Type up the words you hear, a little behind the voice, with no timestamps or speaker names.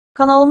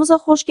Kanalımıza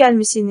xoş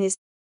gəlmişsiniz.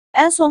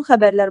 Ən son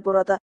xəbərlər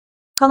burada.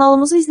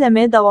 Kanalımızı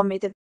izləməyə davam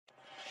edin.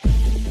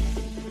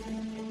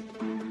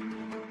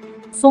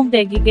 Son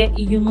dəqiqə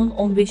iyunun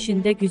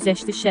 15-də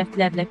güzəştli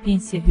şərtlərlə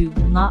pensiya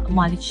hüququna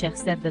malik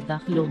şəxslər də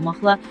daxil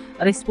olmaqla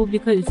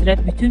Respublika üzrə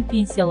bütün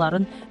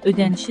pensiyaların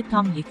ödənişi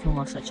tam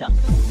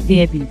yekunlaşacaq,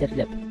 deyə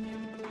bildirilib.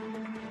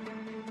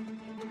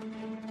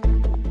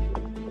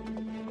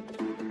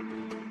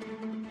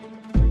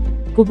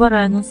 Quba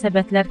rayonun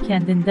Səbətlər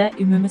kəndində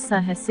ümumi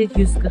sahəsi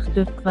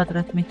 144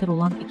 kvadrat metr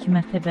olan 2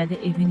 mərtəbəli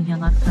evin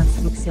yanar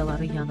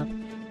konstruksiyaları yanıb.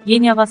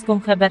 Yeni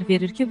Avazkom xəbər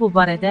verir ki, bu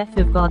barədə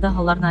Fövqəladə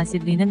Hallar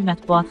Nazirliyinin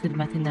mətbuat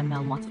xidmətindən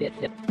məlumat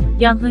verilib.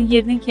 Yanğın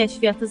yerinin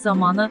kəşfiyyatı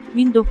zamanı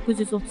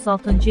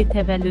 1936-cı il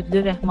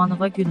təvəllüdlü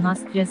Rəhmanova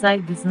Gülnaz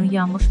Cəzail qızının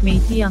yanmış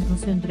meyti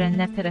yanğın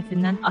söndürənlər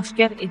tərəfindən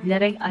aşkar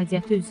edilərək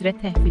aidiyyəti üzrə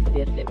təhvil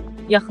verilib.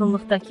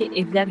 Yaxınlıqdakı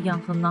evlər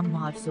yanğından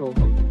mühafizə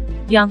olunub.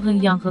 Yanğın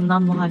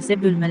yanğından mühafizə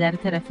bölmələri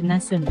tərəfindən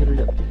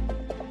söndürülüb.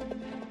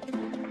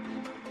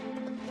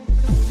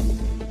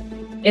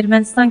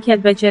 Ermənistan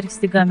Kəlbəcər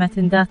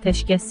istiqamətində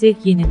atəşkəsi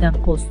yenidən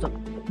pozdu.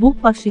 Bu,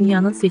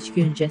 Paşinyanın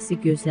seçki öncəsi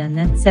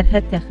gözlənilən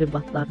sərhəd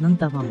təxribatlarının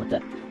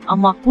davamıdır.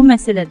 Amma bu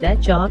məsələdə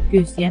cavab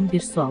gözləyən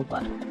bir sual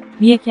var.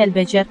 Niyə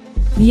Kəlbəcər,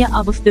 niyə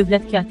ABŞ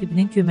dövlət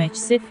katibinin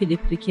köməkçisi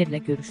Filip Rikerlə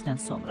görüşdən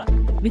sonra?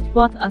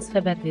 Mətbuat az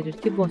xəbər verir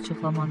ki, bu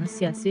açıqlamanı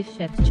siyasi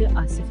şərhçi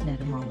Asif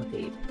Nərimanlı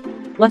deyib.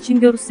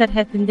 Laçın-Görüş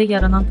sərhədində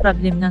yaranan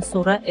problemdən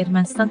sonra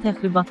Ermənistan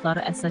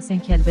təxribatları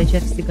əsasən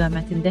Kəlbəcər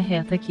istiqamətində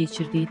həyata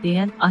keçirdiyi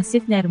deyən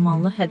Asif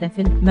Nərimanlı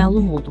hədəfin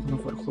məlum olduğunu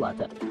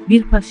vurğuladı.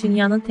 Bir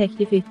Paşinyanın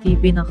təklif etdiyi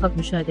beynəlxalq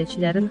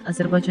müşahidəçilərin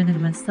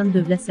Azərbaycan-Ermənistan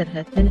dövlət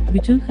sərhədinin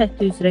bütün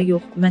xətti üzrə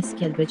yox, məhz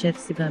Kəlbəcər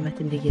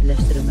istiqamətində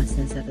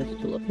yerləşdirilməsi nəzərdə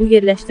tutulur. Bu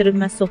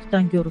yerləşdirilmə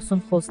Soğdan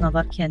Görüsün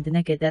Xoznavar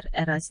kəndinə qədər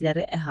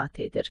əraziləri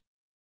əhatə edir.